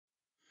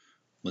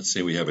Let's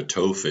say we have a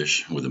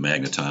towfish with a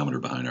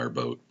magnetometer behind our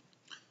boat.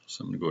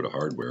 So I'm going to go to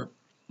hardware,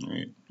 all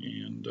right,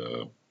 and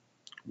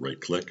right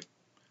click.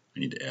 I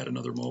need to add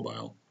another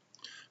mobile.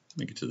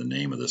 Make it to the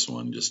name of this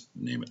one, just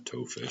name it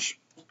Towfish.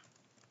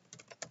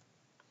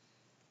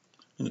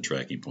 And the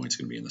tracking point is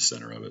going to be in the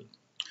center of it.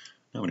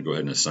 Now I'm going to go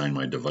ahead and assign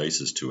my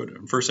devices to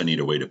it. First I need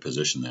a way to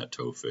position that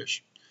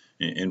towfish.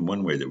 And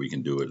one way that we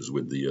can do it is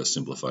with the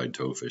simplified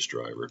towfish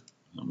driver.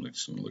 I'm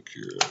just going to look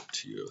here at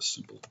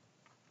Simple,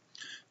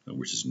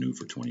 which is new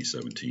for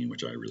 2017,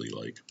 which I really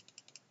like.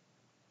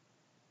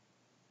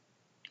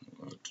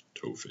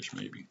 Towfish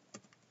maybe.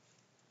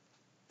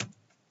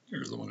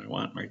 Here's the one I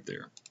want right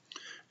there.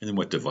 And then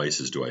what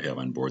devices do I have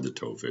on board the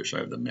towfish? I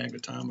have the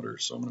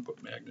magnetometer, so I'm going to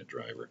put magnet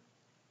driver.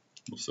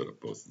 We'll set up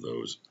both of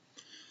those.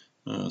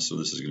 So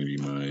this is going to be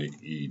my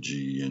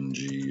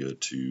EGNG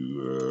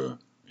to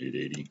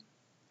 880.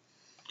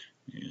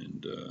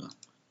 And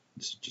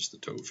this is just the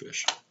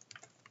towfish.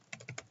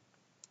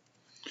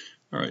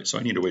 All right, so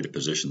I need a way to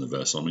position the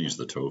vessel. I'm going to use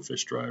the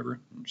towfish driver.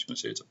 I'm just going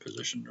to say it's a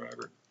position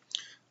driver.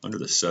 Under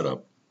the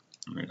setup,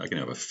 all right, I can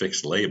have a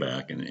fixed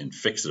layback and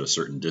fix it a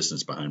certain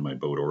distance behind my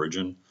boat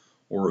origin,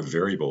 or a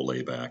variable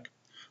layback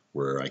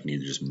where I can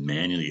either just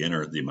manually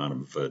enter the amount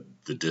of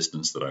the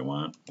distance that I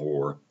want,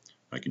 or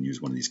I can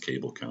use one of these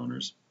cable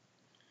counters.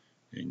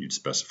 And you'd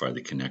specify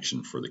the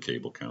connection for the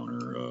cable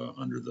counter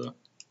under the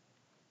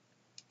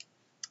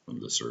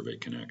Survey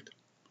Connect.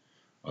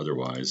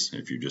 Otherwise,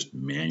 if you're just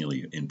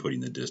manually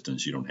inputting the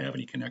distance, you don't have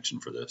any connection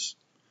for this.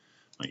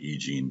 My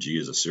EG&G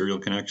is a serial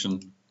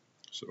connection,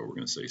 so we're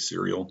going to say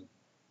serial.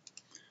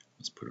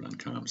 Let's put it on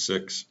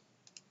COM6,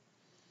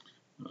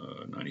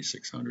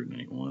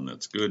 9691,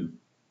 that's good.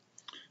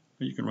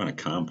 You can run a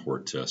COM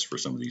port test for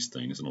some of these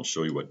things, and it'll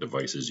show you what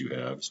devices you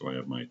have. So I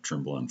have my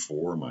Trimble on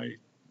 4, my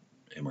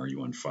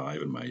MRU on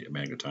 5, and my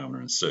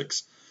magnetometer on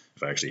 6.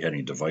 If I actually had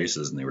any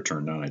devices and they were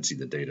turned on, I'd see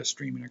the data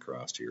streaming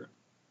across here.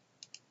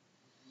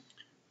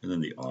 And then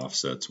the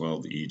offsets, well,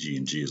 the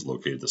EG&G is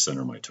located at the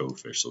center of my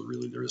towfish, so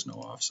really there is no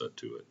offset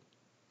to it.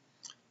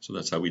 So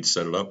that's how we'd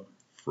set it up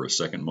for a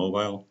second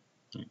mobile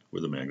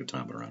with a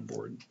magnetometer on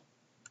board.